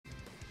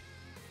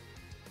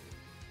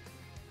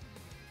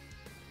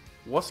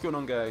What's going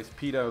on, guys?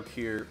 Petedawg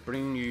here,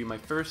 bringing you my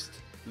first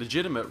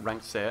legitimate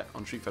ranked set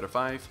on Street Fighter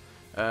 5.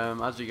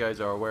 As you guys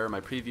are aware, my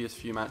previous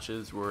few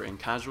matches were in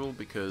casual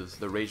because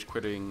the rage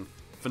quitting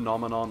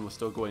phenomenon was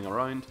still going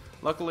around.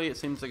 Luckily, it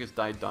seems like it's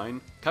died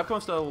down.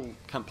 Capcom still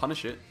can't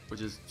punish it,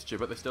 which is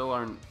stupid.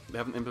 They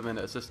haven't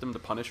implemented a system to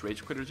punish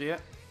rage quitters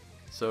yet.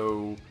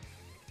 So,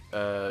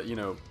 you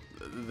know,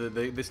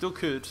 they still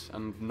could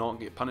and not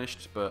get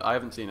punished, but I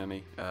haven't seen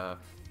any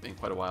in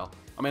quite a while.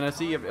 I mean, I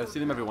see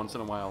them every once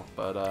in a while,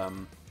 but I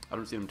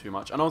don't see them too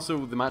much. And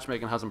also, the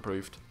matchmaking has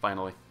improved,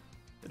 finally.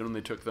 It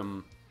only took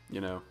them, you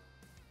know,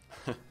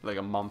 like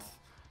a month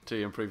to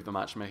improve the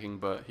matchmaking,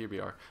 but here we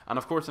are. And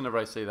of course, whenever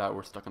I say that,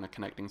 we're stuck on a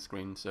connecting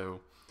screen,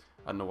 so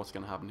I don't know what's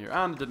going to happen here.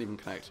 And it didn't even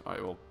connect.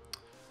 Alright, well,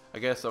 I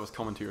guess that was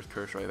commentator's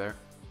curse right there.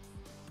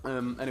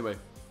 Anyway,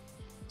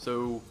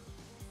 so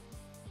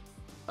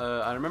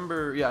I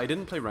remember, yeah, I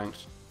didn't play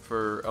ranked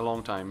for a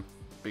long time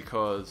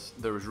because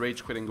there was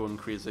rage quitting going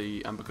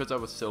crazy, and because I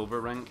was silver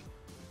rank,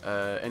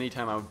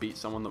 anytime I would beat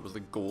someone that was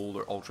like gold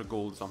or ultra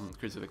gold, something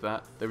crazy like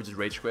that, they would just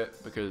rage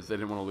quit because they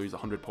didn't want to lose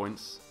 100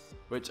 points.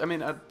 Which, I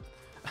mean,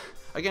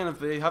 again, if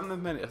they haven't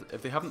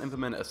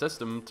implemented a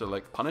system to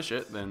like punish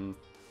it, then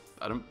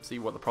I don't see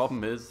what the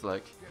problem is.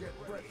 Like,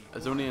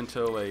 it's only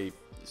until they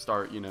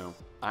start, you know,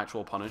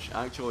 actually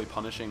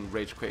punishing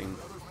rage quitting.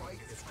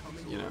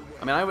 You know,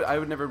 I mean, I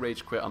would never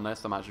rage quit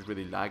unless the match is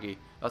really laggy.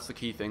 That's the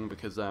key thing,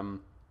 because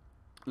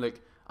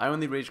like, I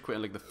only rage quit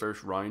in like the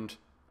first round,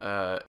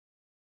 because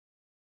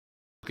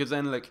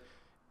then, like,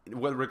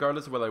 well,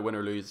 regardless of whether I win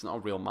or lose, it's not a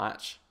real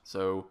match.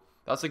 So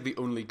that's like the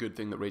only good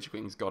thing that rage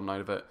quitting's gotten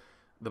out of it.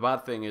 The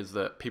bad thing is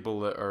that people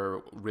that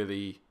are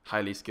really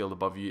highly skilled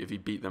above you, if you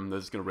beat them, they're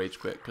just gonna rage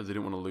quit because they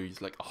don't want to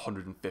lose like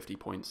 150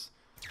 points.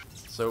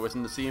 So it's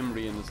in the same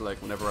range as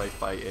like whenever I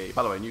fight a.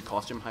 By the way, new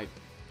costume hype.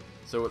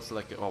 So it's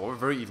like, oh, we're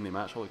very evenly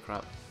matched. Holy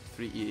crap,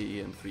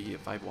 3E and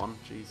 3E51.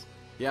 Jeez.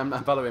 Yeah,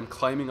 by the way, I'm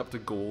climbing up to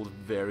gold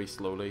very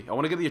slowly. I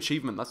want to get the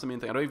achievement. That's the main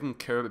thing. I don't even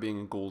care about being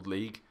in gold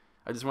league.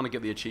 I just want to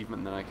get the achievement,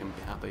 and then I can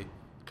be happy.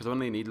 Because I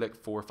only need like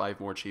 4 or 5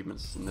 more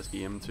achievements in this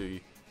game to,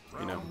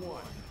 you know,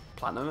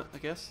 platinum it, I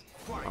guess.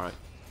 All right.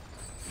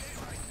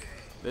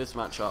 This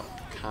matchup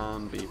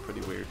can be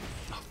pretty weird.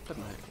 Oh,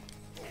 flippin' heck.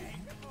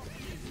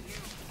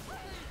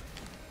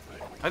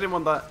 I didn't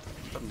want that.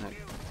 Flippin' heck.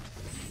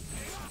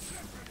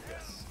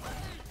 Yes.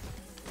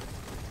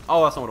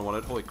 Oh, that's not what I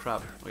wanted. Holy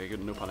crap. Okay,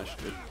 good. No punish.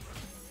 Good.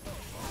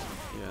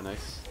 Yeah,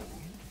 nice.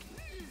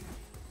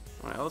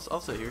 Alright, I'll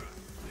sit here.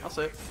 I'll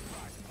sit.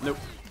 Nope.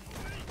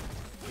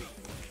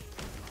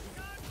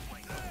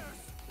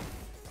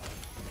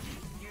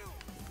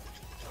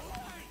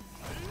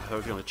 I thought I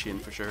was going to chain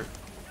for sure.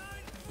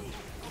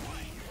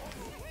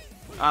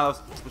 Ah, that was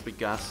supposed to be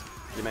gas.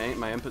 Yeah,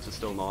 my inputs are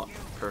still not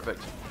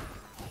perfect.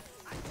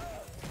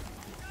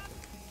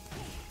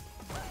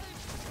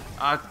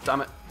 Ah,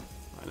 damn it.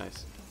 Alright,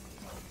 nice.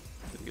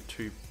 Didn't get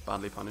too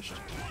badly punished.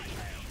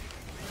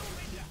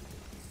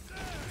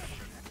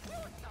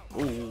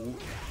 Ooh.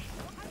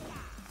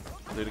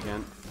 I'll do it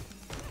again.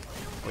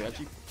 Oh, he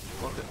actually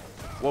blocked it.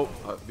 Whoa.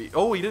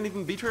 Oh, he didn't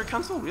even beat her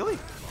cancel? Really?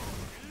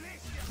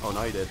 Oh,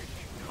 no, he did.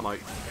 Come out.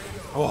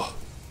 Oh,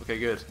 okay,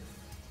 good.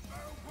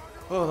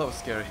 Oh, that was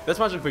scary. This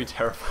match would be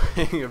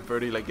terrifying if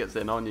Birdie like gets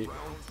in on you.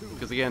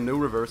 Because again, no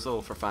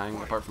reversal for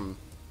F.A.N.G apart from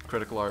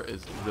critical art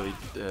is really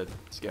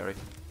scary.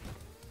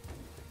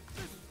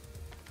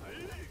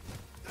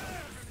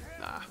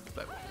 Nah,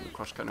 the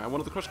crush counter. I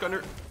wanted the crush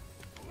counter.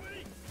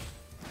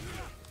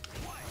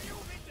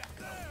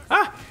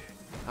 Ah!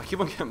 I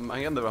keep on getting,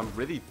 I'm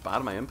really bad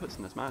at my inputs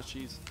in this match,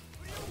 jeez.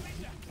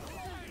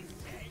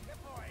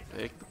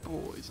 Take the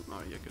boys.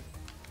 Oh, yeah, good.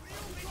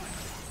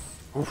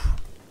 Oof.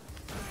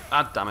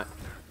 Ah, damn it.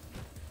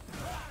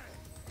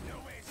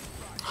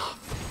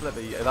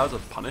 That was a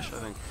punish, I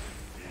think.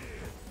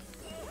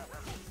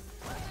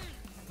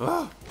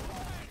 Ah.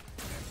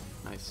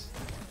 Nice.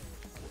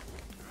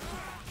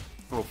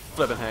 Oh,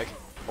 flippin' heck.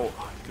 Oh,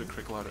 good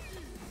critical out it.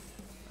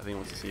 I think he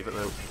wants to save it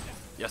though.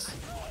 Yes.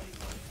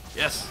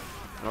 Yes!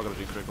 I'm not gonna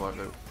do critical art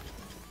though.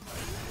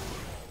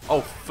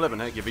 Oh, flippin'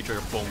 heck, you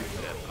V-trigger, boom.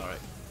 Yeah, alright.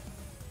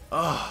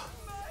 Ugh.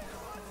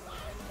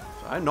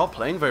 I'm not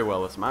playing very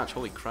well this match,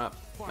 holy crap.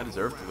 I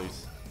deserve to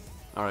lose.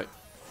 Alright.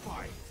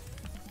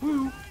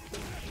 Woo!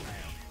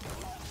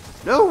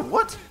 No,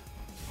 what?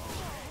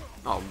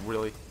 Oh,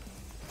 really?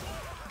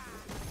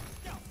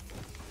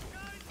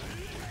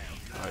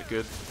 Alright,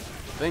 good.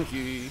 Thank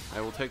you.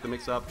 I will take the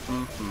mix up.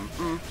 You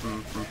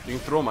can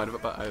throw him out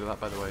of that,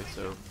 by the way,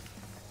 so.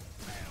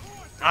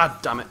 Ah,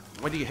 damn it.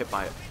 Why did you get hit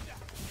by it?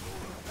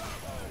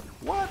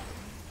 What?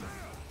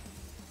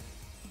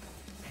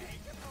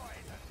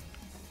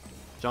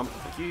 Jump.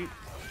 Thank you.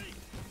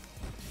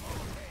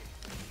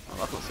 Oh,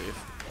 that's not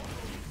safe.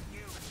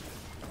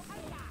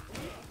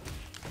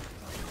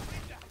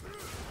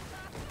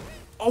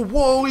 Oh,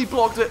 whoa, he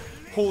blocked it.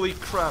 Holy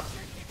crap.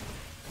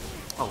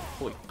 Oh,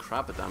 holy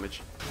crap, the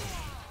damage.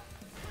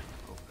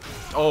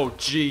 Oh,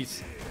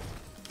 jeez.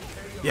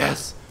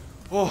 Yes.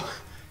 Oh,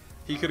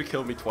 he could have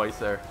killed me twice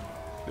there.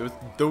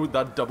 Though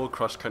that double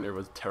crush counter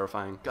was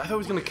terrifying. I thought he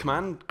was gonna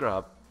command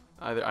grab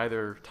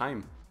either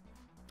time,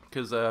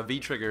 because V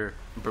trigger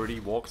Birdie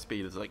walk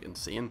speed is like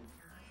insane.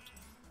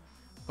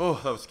 Oh,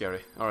 that was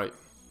scary. All right,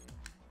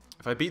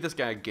 if I beat this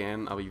guy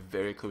again, I'll be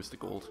very close to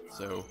gold.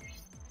 So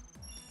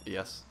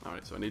yes, all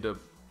right. So I need to.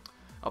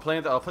 I'll play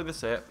the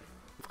set,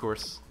 of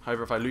course.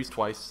 However, if I lose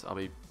twice, I'll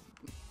be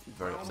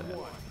very upset.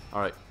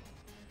 All right.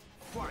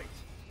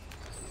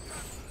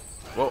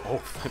 Whoa! Oh, I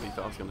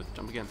thought I was gonna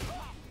jump again.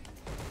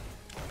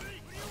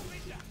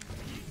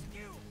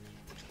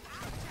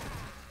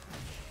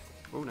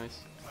 Oh, nice.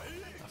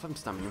 I thought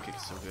stamina kick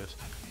is so good.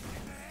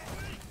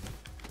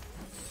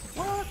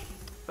 What?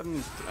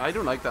 I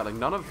don't like that. Like,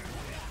 none of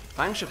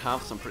F.A.N.G should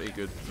have some pretty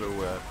good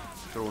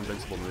throw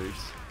invincible moves,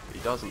 but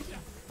he doesn't.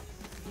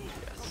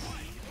 Yes.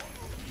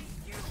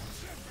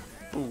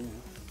 Ooh.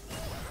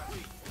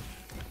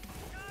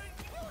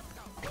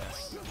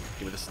 Yes.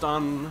 Give me the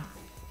stun.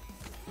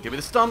 Give me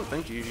the stun.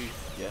 Thank you.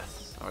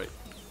 Yes. All right.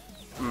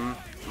 Oh,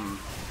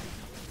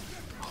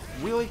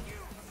 really?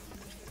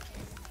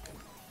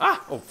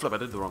 Ah! Oh, flip, I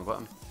did the wrong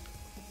button.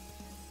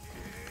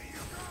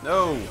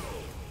 No!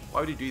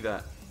 Why would he do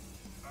that?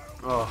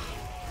 Oh,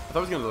 I thought I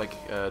was gonna,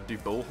 like, do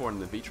Bullhorn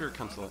and the V-trigger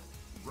cancel it.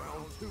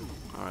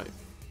 Alright.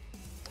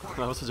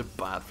 That was such a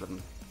bad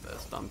flipping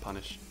stun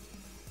punish.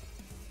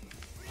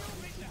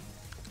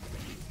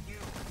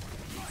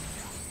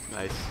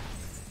 Nice.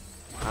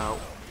 Ow.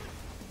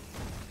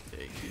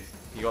 Yeah,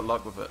 he got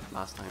luck with it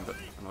last time, but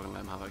I'm not gonna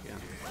let him have it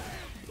again.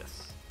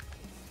 Yes.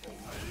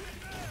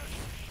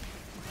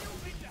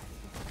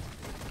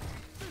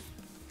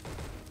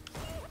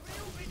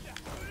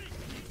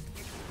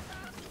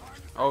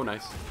 Oh,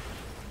 nice.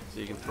 So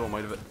you can throw him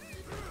out of it.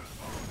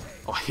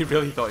 Oh, he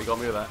really thought he got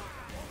me with that.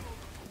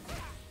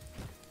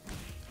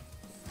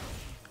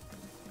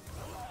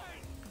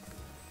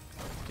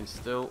 I can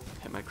still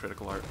hit my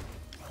critical art.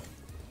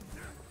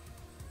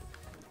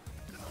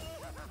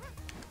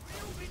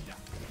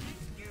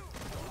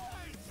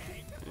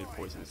 I need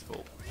poison is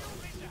full.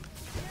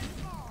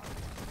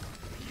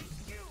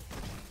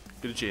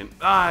 Do the chain.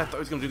 Ah, I thought I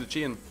was going to do the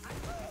chain.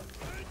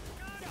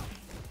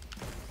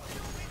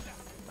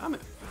 Damn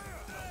it.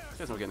 This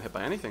guy's not getting hit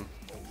by anything.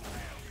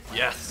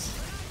 Yes!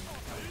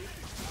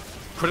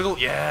 Critical,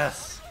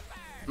 yes!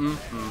 Alright,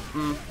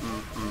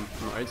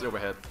 it's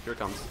overhead. Here it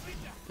comes.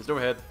 It's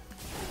overhead.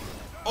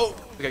 Oh!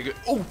 Okay, good.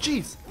 Oh,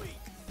 jeez!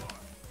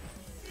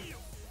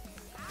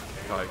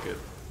 Alright, good.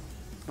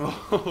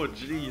 Oh,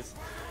 jeez.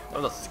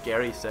 That was a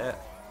scary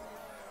set.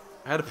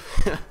 I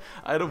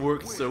had to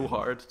work so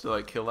hard to,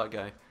 like, kill that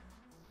guy.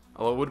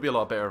 Although it would be a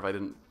lot better if I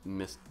didn't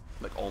miss,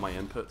 like, all my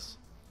inputs.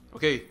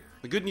 Okay.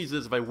 The good news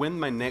is, if I win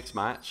my next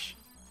match,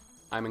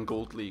 I'm in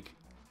Gold League.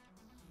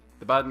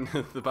 The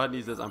bad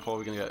news is, I'm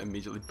probably gonna get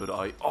immediately put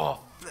out.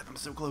 Oh, flip! I'm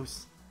so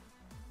close.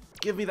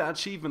 Give me that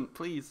achievement,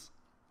 please.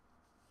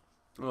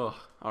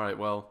 Oh, all right.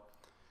 Well,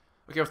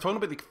 okay. I was talking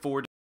about the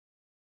 4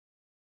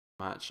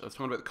 match. I was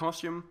talking about the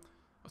costume.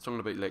 I was talking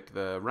about like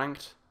the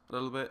ranked a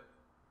little bit.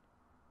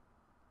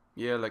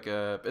 Yeah, like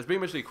it's pretty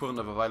much the equivalent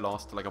of if I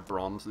lost to like a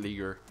bronze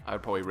leaguer,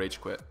 I'd probably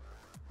rage quit.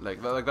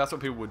 Like that's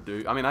what people would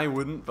do. I mean, I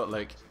wouldn't, but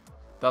like.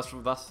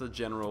 That's the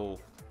general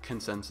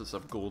consensus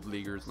of gold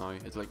leaguers now.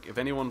 It's like, if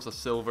anyone's a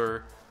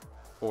silver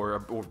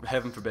or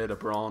heaven forbid a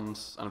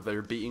bronze, and if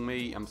they're beating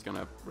me, I'm just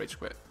gonna rage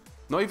quit.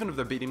 Not even if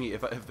they're beating me.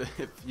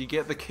 If you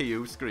get the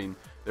KO screen,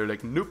 they're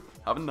like, nope,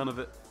 having none of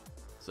it.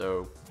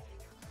 So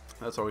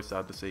that's always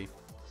sad to see.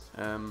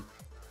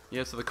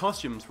 Yeah, so the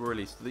costumes were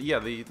released.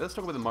 Let's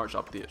talk about the March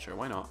update. Sure,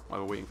 why not?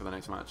 While we're waiting for the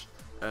next match.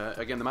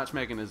 Again, the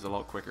matchmaking is a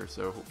lot quicker,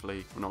 so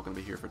hopefully we're not going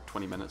to be here for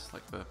 20 minutes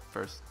like the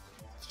first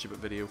stupid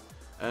video.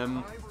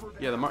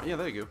 Yeah,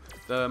 there you go.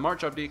 The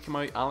March update came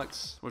out.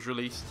 Alex was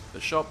released.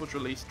 The shop was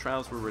released.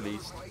 Trials were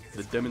released.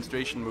 The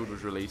demonstration mode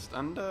was released,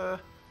 and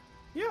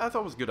yeah, I thought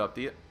it was a good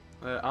update.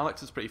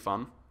 Alex is pretty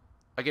fun.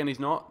 Again,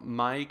 he's not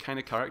my kind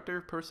of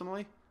character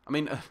personally. I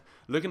mean,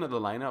 looking at the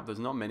lineup, there's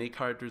not many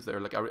characters there.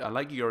 Like I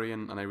like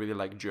Urian and I really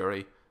like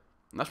Jury,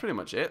 and that's pretty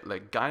much it.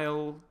 Like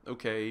Guile,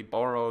 okay,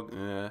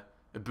 Balrog,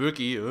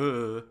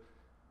 Ibuki,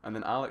 and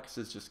then Alex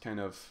is just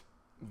kind of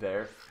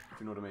there, if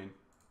you know what I mean.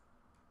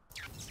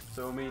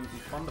 So I mean,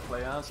 he's fun to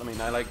play as. I mean,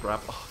 I like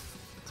grab. Oh,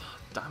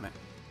 damn it!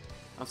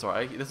 I'm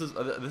sorry. This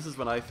is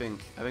when I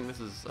think this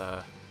is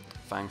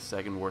F.A.N.G's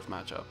second worst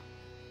matchup.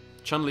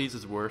 Chun-Li's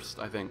is worst,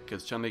 I think,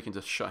 because Chun-Li can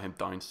just shut him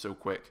down so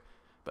quick.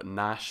 But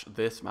Nash,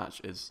 this match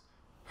is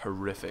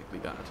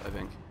horrifically bad, I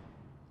think,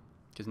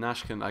 because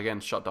Nash can again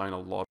shut down a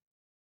lot.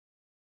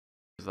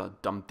 Because of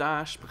that dumb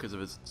dash, because of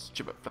his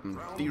stupid flipping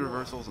V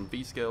reversals and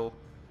V skill.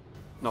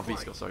 Not V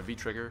skill, sorry, V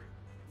trigger.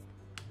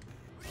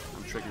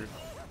 I'm triggered.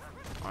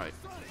 Alright.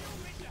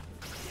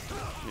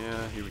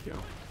 Yeah, here we go.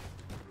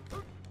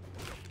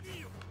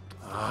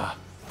 Ah.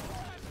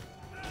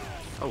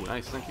 Oh,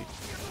 nice, thank you.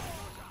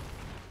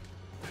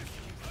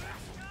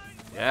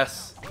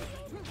 Yes!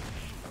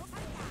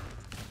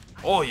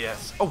 Oh,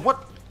 yes! Oh,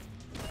 what?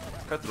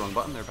 Pressed the wrong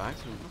button there by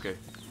accident. Okay.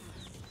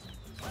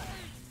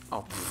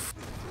 Oh, pfft.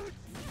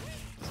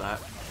 What's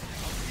that?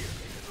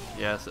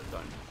 Yeah, sit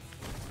down.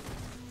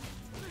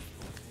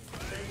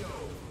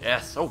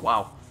 Yes. Oh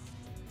wow.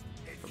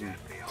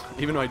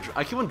 Even though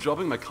I keep on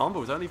dropping my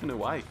combos, I don't even know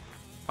why.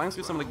 F.A.N.G's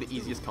got some of like the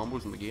easiest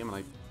combos in the game,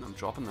 and I'm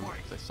dropping them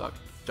because I suck.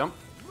 Jump.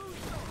 Oh,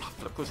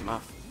 flip, close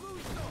enough.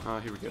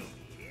 Here we go.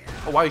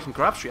 Oh wow, you can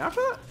grab straight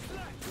after that?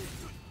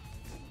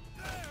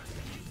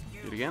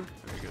 Do it again.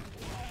 Very good.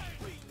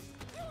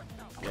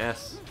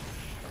 Yes.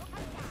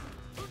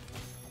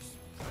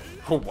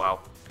 Oh wow.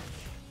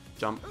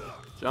 Jump.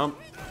 Jump.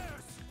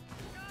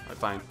 Alright,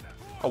 fine.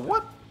 Oh,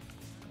 what?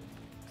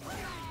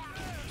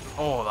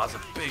 Oh, that's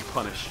a big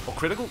punish. Oh,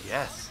 critical?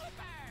 Yes.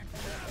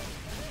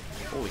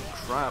 Holy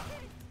crap.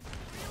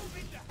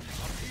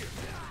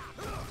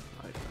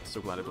 I'm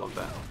so glad I blocked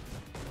that.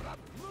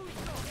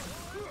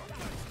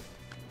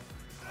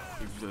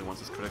 He really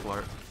wants his critical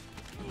art.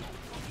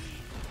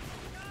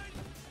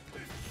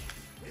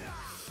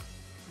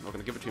 I'm not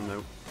gonna give it to him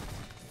though.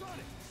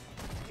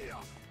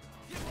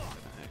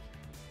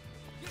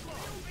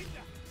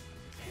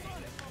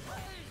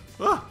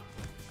 Ah!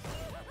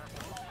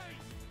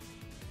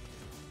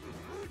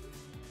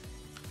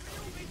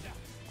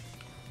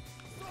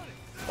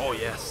 Oh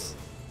yes!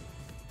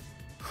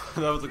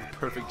 That was like a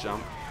perfect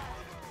jump.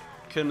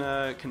 Can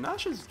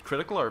Nash's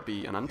critical art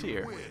be an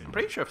anti-air? I'm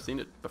pretty sure I've seen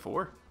it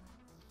before.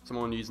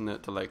 Someone using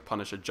it to like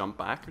punish a jump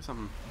back or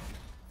something.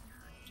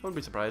 I wouldn't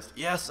be surprised.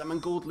 Yes, I'm in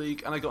Gold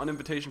League and I got an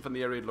invitation from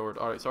the Air Raid Lord.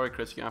 Alright, sorry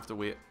Chris, you have to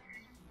wait.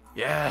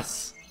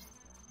 Yes!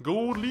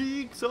 Gold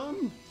League,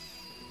 son!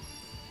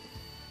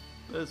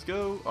 Let's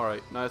go.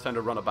 Alright, now it's time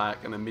to run it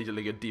back and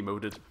immediately get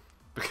demoted.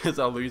 Because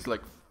I'll lose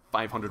like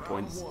 500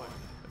 points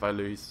if I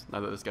lose,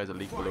 now that this guy's a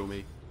league below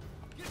me.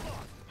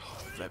 Oh,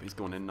 flip, he's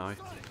going in now.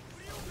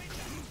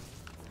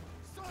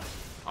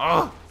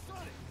 Ah!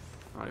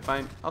 Alright,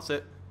 fine. I'll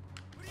sit.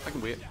 I can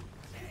wait.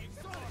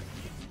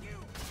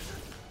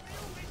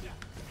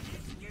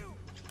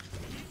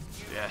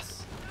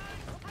 Yes.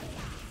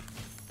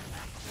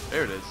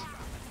 There it is.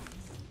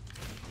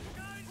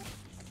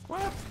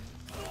 What?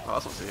 Oh,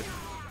 that's not safe.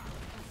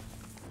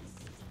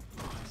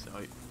 Oh, it's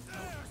out.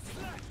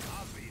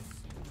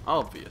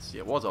 Obvious.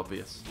 Yeah, it was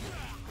obvious.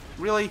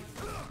 Really?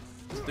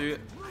 Let's do it.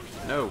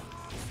 No.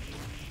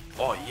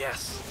 Oh,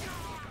 yes.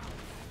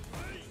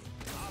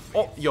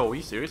 Oh, yo, are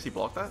you serious? He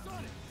blocked that?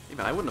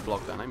 Even I wouldn't have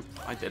blocked that.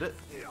 I did it.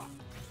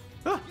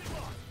 Ah.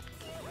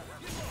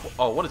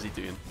 Oh, what is he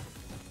doing?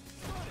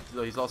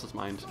 He's lost his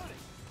mind.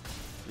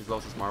 He's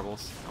lost his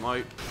marbles. I'm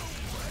out.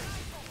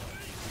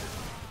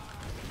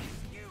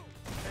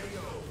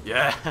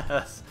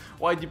 Yes!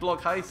 Why'd you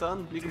block high,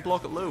 son? You can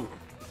block it low.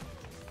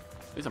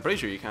 At least I'm pretty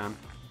sure you can.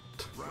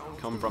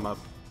 Come from a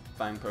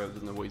F.A.N.G player that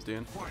doesn't know what he's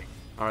doing.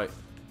 Alright.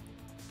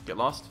 Get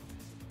lost.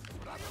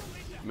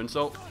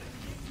 Moonsault.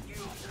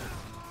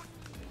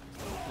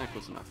 Yeah,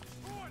 close enough.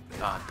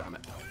 Ah, damn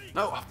it.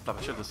 No! Oh,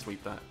 I should have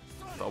sweeped that.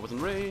 Thought I was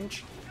in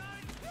range.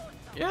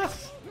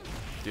 Yes!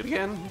 Do it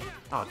again.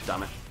 Oh,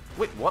 damn it.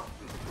 Wait, what?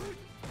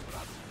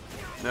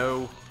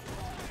 No.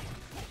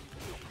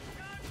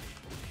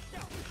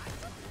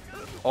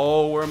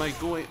 Oh, where am I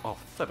going? Oh,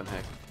 flippin'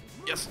 heck.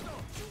 Yes!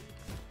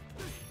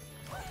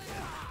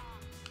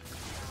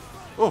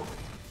 Oh!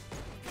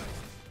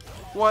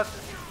 What?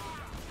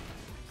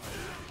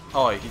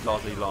 Oh, he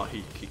lost,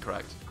 he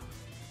cracked.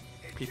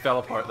 He fell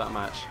apart that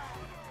match.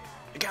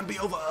 It can't be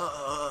over!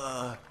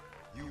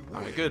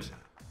 Alright, good.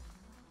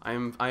 I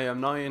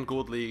am now in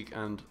Gold League,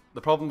 and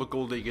the problem with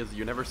Gold League is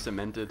you're never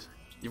cemented.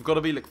 You've got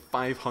to be like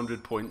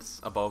 500 points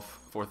above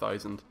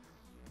 4,000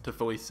 to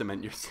fully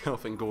cement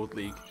yourself in Gold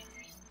League.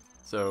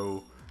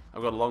 So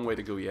I've got a long way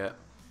to go yet.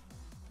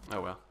 Oh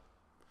well.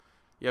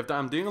 Yeah,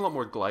 I'm doing a lot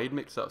more glide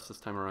mix-ups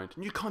this time around.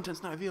 New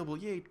content's now available.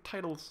 Yay!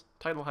 Titles,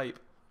 title hype.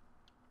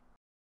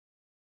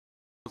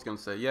 I was gonna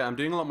say, yeah, I'm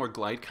doing a lot more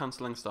glide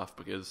cancelling stuff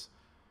because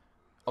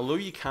although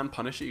you can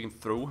punish it, you can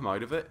throw him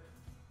out of it.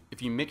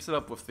 If you mix it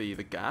up with the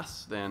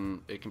gas,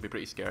 then it can be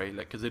pretty scary.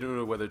 Like, because they don't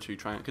know whether to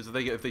try. Because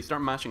if they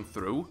start mashing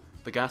through,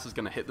 the gas is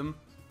gonna hit them,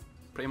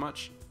 pretty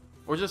much.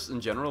 Or just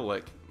in general,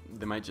 like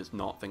they might just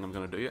not think I'm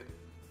gonna do it.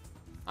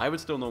 I would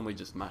still normally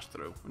just mash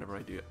through whenever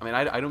I do it. I mean,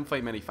 I don't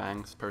fight many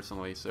F.A.N.Gs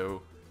personally,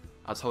 so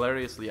as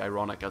hilariously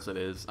ironic as it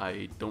is,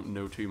 I don't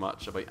know too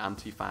much about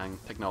anti-F.A.N.G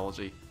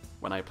technology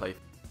when I play.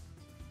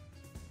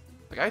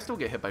 Like, I still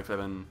get hit by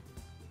flipping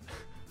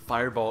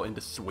fireball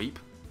into sweep.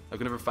 Like,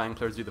 whenever F.A.N.G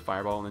players do the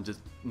fireball and then just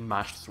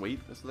mash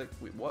sweep, it's like,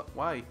 wait, what?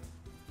 Why?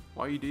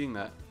 Why are you doing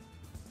that?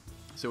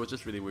 So it's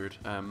just really weird.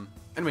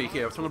 Anyway,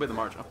 okay, I was talking about the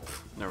March. Oh,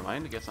 never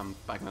mind, I guess I'm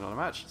back in another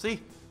match.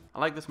 See? I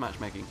like this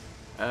matchmaking.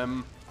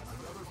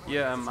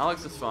 Yeah,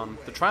 Alex is fun.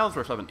 The trials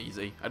were flipping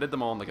easy. I did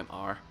them all in like an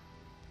hour.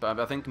 But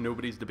I think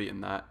nobody's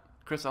debating that.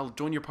 Chris, I'll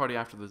join your party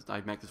after this.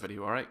 I make this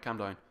video, alright? Calm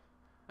down.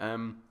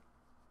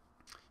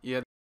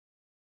 Yeah.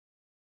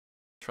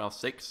 Trial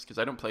 6, because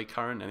I don't play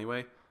Karen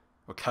anyway.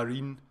 Or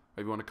Karine,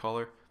 whatever you want to call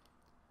her.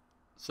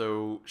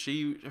 So,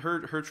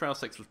 her Trial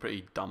 6 was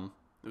pretty dumb.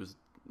 It was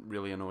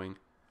really annoying.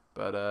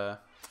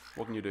 But,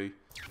 what can you do?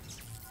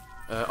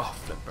 Oh,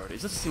 flip Birdie.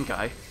 Is this the same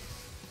guy?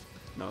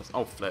 No, it's...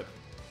 Oh, flip.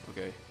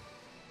 Okay.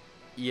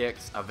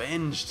 EX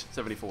Avenged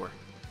 74.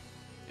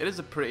 it is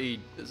a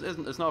pretty,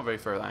 it's not very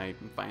fair that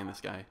I'm fighting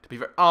this guy, to be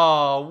fair.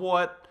 Oh,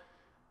 what?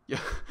 Yeah,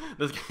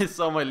 this guy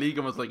saw my league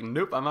and was like,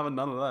 nope, I'm having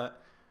none of that.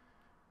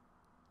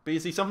 But you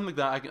see, something like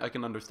that I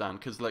can understand,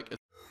 because like,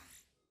 it's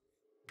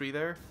 3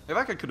 there. Like,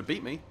 that guy could have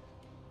beat me,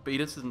 but he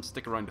just didn't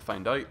stick around to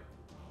find out,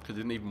 because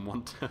he didn't even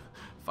want to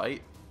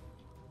fight.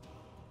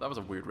 That was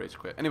a weird rage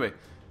quit. Anyway,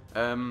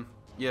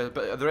 yeah,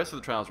 but the rest of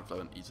the trials were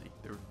fluent, easy.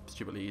 They were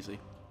stupidly easy.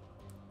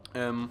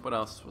 What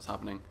else was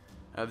happening?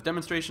 The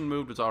demonstration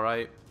mode was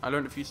alright. I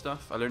learned a few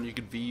stuff. I learned you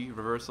could V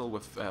reversal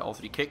with all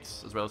 3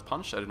 kicks as well as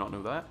punch. I did not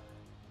know that.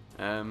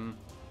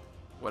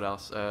 What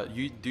else?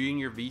 You doing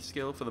your V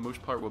skill for the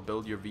most part will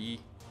build your V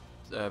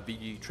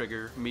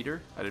trigger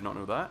meter. I did not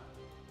know that.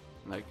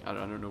 Like, I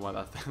don't know why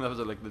that was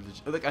like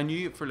like I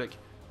knew it for like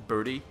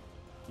Birdie.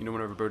 You know,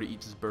 whenever Birdie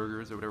eats his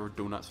burgers or whatever,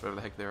 donuts, whatever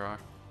the heck there are.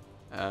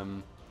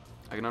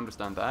 I can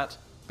understand that.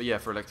 But yeah,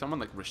 for like someone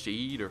like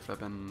Rashid or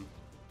flipping,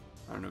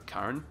 I don't know,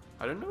 Karen,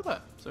 I didn't know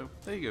that. So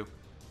there you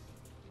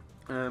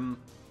go.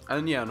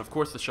 And yeah, and of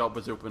course the shop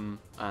was open,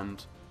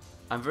 and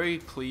I'm very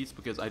pleased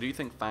because I do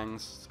think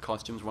F.A.N.G's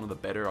costume is one of the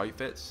better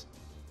outfits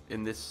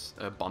in this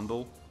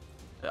bundle.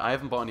 I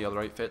haven't bought any other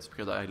outfits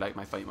because I like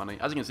my fight money.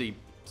 As you can see,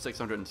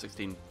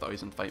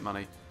 616,000 fight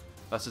money.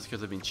 That's just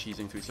because I've been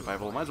cheesing through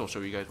survival. Might as well show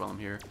you guys while I'm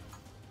here.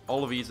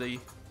 All of easy.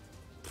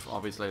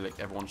 Obviously, like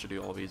everyone should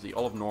do all of easy.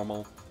 All of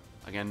normal.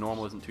 Again,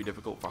 normal isn't too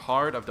difficult. For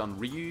hard, I've done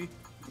Ryu.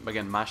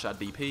 Again, mash that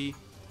DP.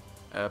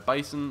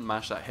 Bison,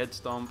 mash that head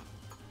stomp.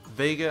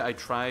 Vega, I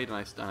tried and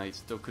I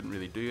still couldn't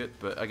really do it.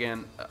 But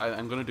again,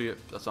 I'm going to do it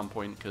at some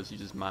point because you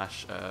just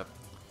mash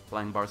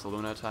Flying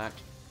Barcelona attack.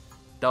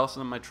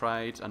 Dalsum, I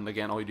tried, and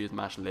again, all you do is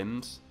mash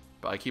limbs.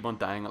 But I keep on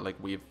dying at like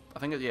wave. I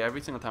think yeah,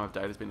 every single time I've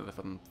died has been at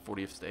the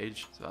 40th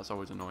stage, so that's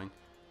always annoying.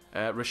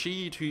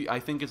 Rashid, who I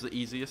think is the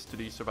easiest to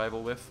do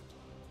survival with,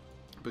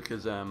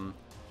 because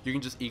you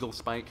can just eagle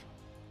spike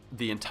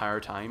the entire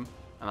time,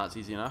 and that's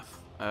easy enough.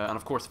 And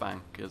of course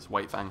F.A.N.G, because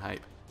white F.A.N.G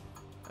hype.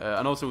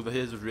 And also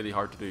his was really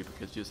hard to do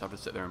because you just have to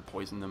sit there and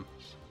poison them.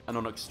 And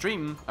on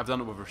extreme, I've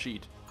done it with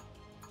Rashid,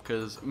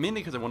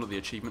 mainly because I wanted the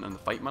achievement and the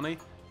fight money,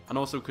 and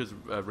also because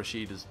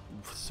Rashid is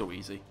so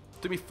easy.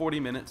 It took me 40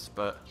 minutes,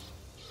 but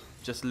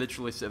just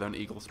literally sit there and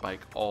eagle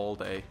spike all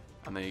day,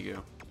 and there you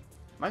go.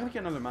 Am I gonna get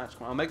another match?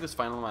 I'll make this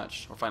final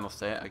match, or final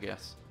set, I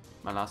guess.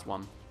 My last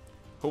one.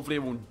 Hopefully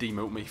it won't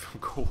demote me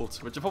from gold,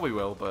 which it probably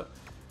will, but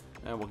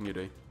what can you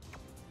do?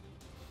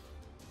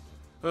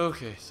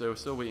 Okay, so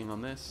still waiting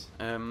on this.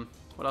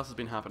 What else has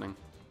been happening?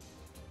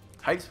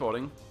 Hype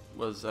spotting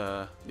was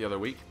the other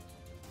week,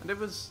 and it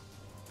was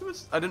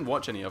I didn't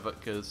watch any of it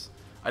because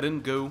I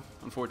didn't go,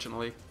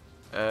 unfortunately.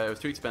 It was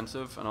too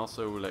expensive, and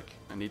also like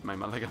I need my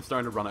money. Like I'm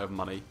starting to run out of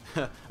money.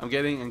 I'm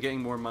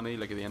getting more money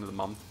like at the end of the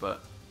month,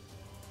 but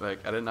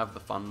like I didn't have the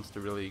funds to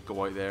really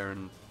go out there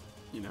and,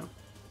 you know,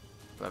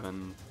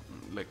 then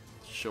like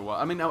show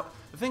up. I mean, now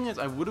the thing is,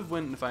 I would have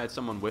went if I had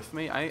someone with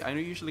me. I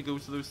usually go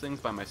to those things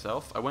by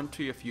myself. I went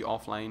to a few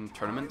offline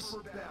tournaments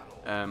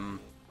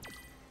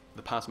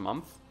the past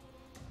month,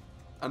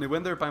 and I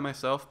went there by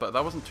myself, but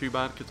that wasn't too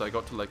bad because I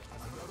got to like,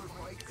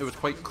 it was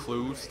quite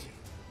closed,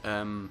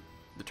 the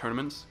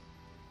tournaments.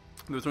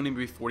 There was only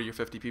maybe 40 or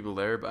 50 people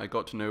there, but I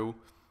got to know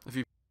a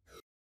few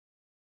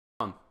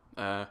people.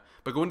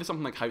 But going to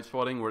something like hype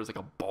spotting where it's like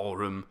a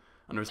ballroom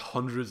and there's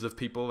hundreds of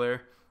people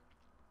there,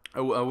 I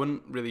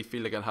wouldn't really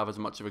feel like I'd have as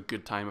much of a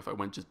good time if I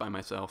went just by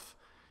myself.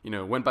 You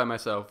know, went by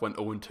myself, went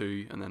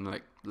 0-2, and then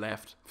like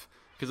left.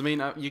 Because I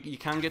mean, you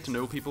can get to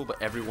know people,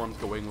 but everyone's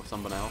going with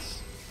someone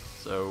else.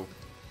 So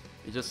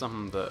it's just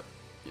something that,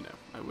 you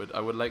know, I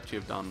would like to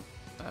have done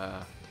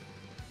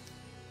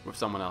with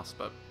someone else,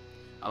 but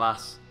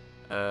alas,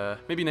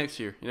 maybe next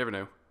year. You never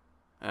know.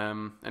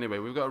 Anyway,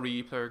 we've got a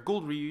Ryu player,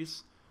 gold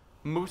Ryus.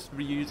 Most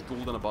Ryus,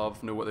 gold and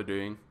above, know what they're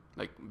doing.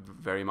 Like,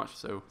 very much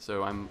so.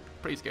 So I'm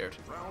pretty scared.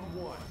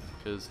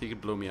 Because he could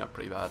blow me up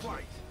pretty bad.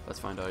 Let's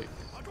find out.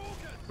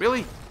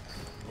 Really?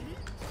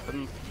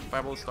 Didn't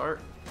Fireball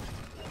start?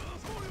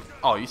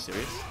 Oh, are you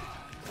serious?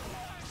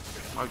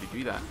 How did you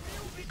do that?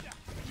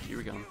 Here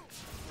we go.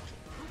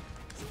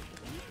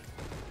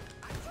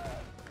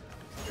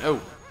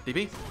 Oh,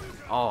 DP?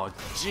 Oh,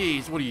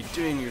 jeez, what are you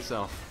doing to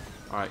yourself?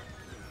 Alright.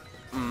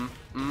 Oh,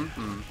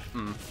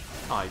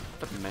 I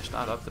didn't mess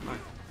that up, didn't I?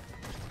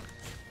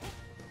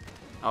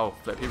 Oh,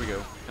 flip, here we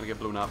go. Gonna get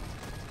blown up.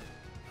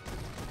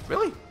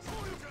 Really?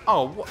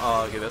 Oh,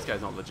 okay, this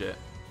guy's not legit.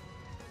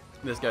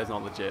 This guy's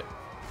not legit.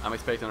 I'm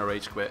expecting a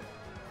rage quit.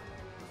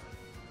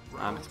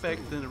 I'm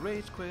expecting a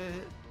rage quit.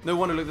 No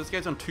wonder, look, this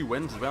guy's on 2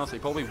 wins as well, so he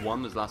probably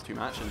won his last 2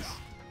 matches.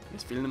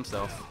 He's feeling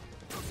himself.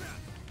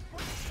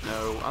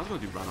 No, I'm gonna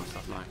do random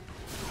stuff now.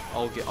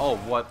 I'll get, oh,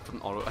 what?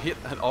 From auto, I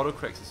hate that auto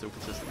corrects is so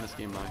consistent in this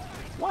game now.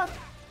 What?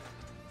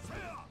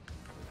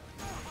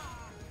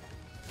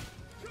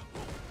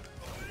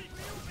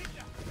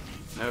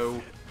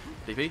 No.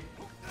 DP?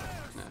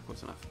 Nah,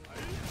 close enough.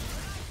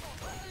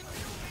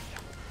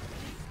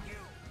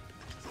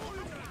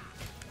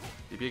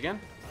 DP again?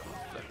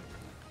 Flip.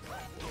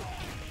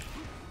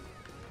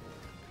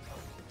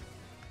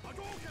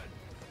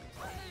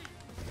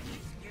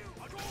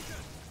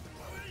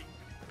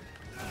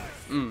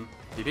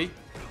 DP?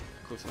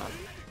 Close enough.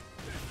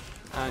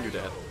 And you're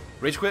dead.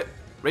 Rage quit!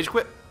 Rage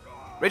quit!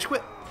 Rage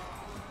quit!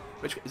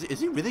 Rage quit! Is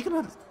he really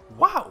gonna...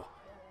 Wow!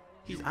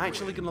 He's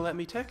actually gonna let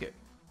me take it.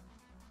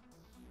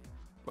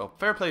 Well,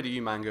 fair play to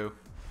you, Mango.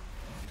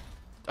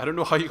 I don't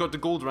know how you got to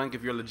gold rank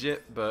if you're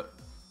legit, but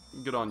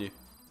good on you.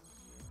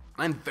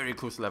 I'm very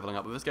close to leveling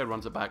up, but this guy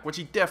runs it back, which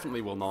he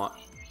definitely will not.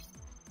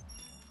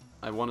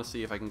 I want to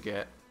see if I can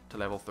get to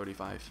level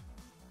 35.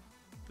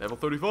 Level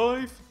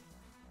 35?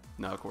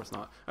 No, of course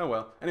not. Oh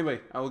well. Anyway,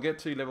 I will get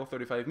to level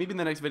 35. Maybe in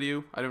the next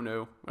video. I don't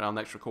know. When I'll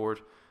next record.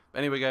 But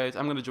anyway, guys,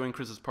 I'm going to join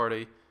Chris's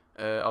party.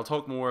 I'll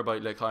talk more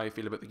about like how I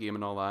feel about the game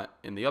and all that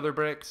in the other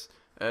breaks.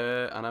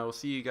 And I will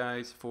see you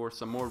guys for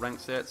some more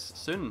ranked sets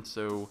soon.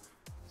 So,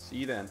 see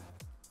you then.